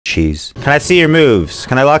cheese. Can I see your moves?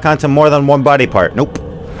 Can I lock onto more than one body part? Nope.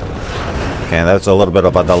 Okay, that's a little bit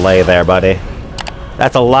of a delay there, buddy.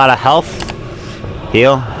 That's a lot of health.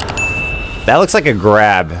 Heal. That looks like a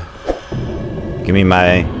grab. Give me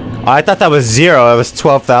my... Oh, I thought that was 0. It was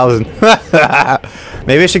 12,000.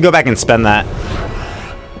 Maybe I should go back and spend that.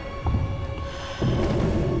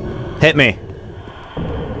 Hit me.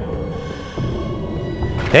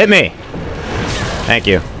 Hit me. Thank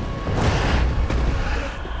you.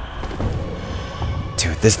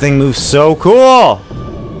 Dude, this thing moves so cool.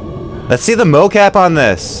 Let's see the mocap on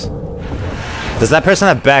this. Does that person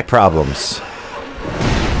have back problems?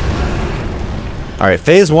 Alright,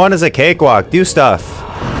 phase 1 is a cakewalk. Do stuff.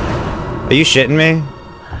 Are you shitting me?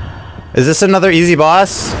 Is this another easy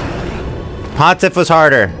boss? Pontiff was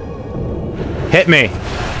harder. Hit me.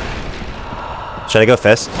 Should I go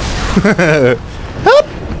fist? Help!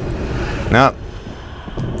 Nope.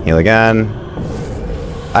 Heal again.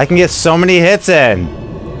 I can get so many hits in.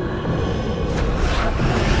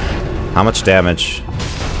 How much damage?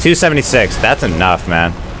 276. That's enough,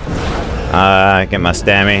 man. Get my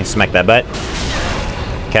stammy. Smack that butt.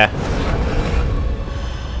 Okay.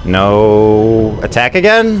 No attack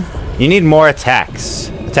again? You need more attacks.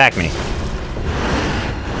 Attack me.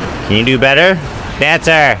 Can you do better?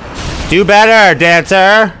 Dancer! Do better,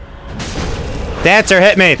 Dancer! Dancer,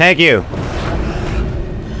 hit me! Thank you!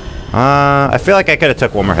 I feel like I could have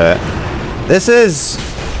took one more hit. This is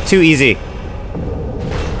too easy.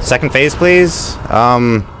 Second phase, please.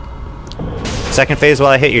 Second phase while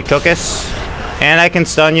I hit your tuchus. And I can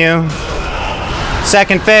stun you.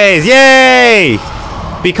 Second phase! Yay!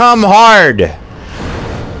 Become hard!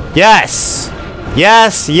 Yes!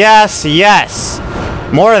 Yes, yes, yes!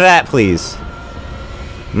 More of that, please.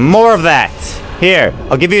 More of that. Here,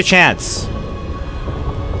 I'll give you a chance.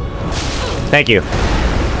 Thank you.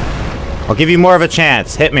 I'll give you more of a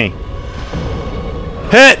chance. Hit me.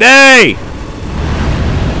 Hit me!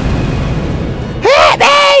 Hit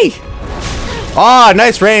me! Oh,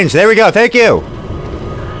 nice range. There we go. Thank you.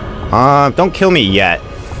 Don't kill me yet.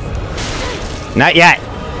 Not yet.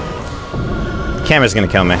 Camera's gonna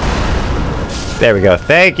kill me. There we go.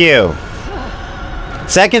 Thank you.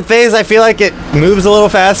 Second phase, I feel like it moves a little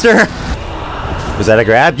faster. Was that a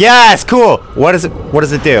grab? Yes, cool. What does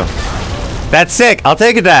it do? That's sick. I'll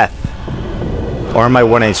take a death. Or my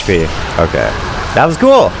 1 HP. Okay. That was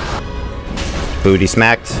cool. Booty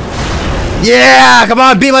smacked. Yeah, come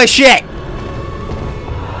on, beat my shit.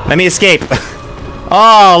 Let me escape.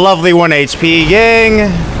 Oh, lovely 1 HP,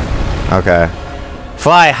 gang. Okay.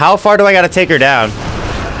 Fly, how far do I gotta take her down?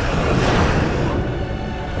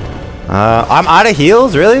 I'm out of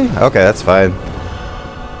heals? Really? Okay, that's fine.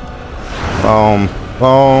 Boom.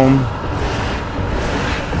 Boom.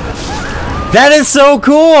 That is so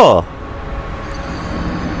cool!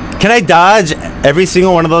 Can I dodge every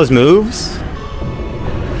single one of those moves?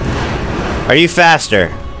 Are you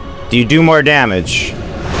faster? Do you do more damage?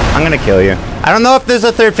 I'm gonna kill you. I don't know if there's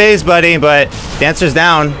a third phase, buddy, but Dancer's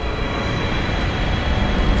down.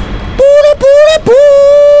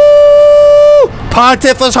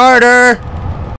 Pontiff was harder!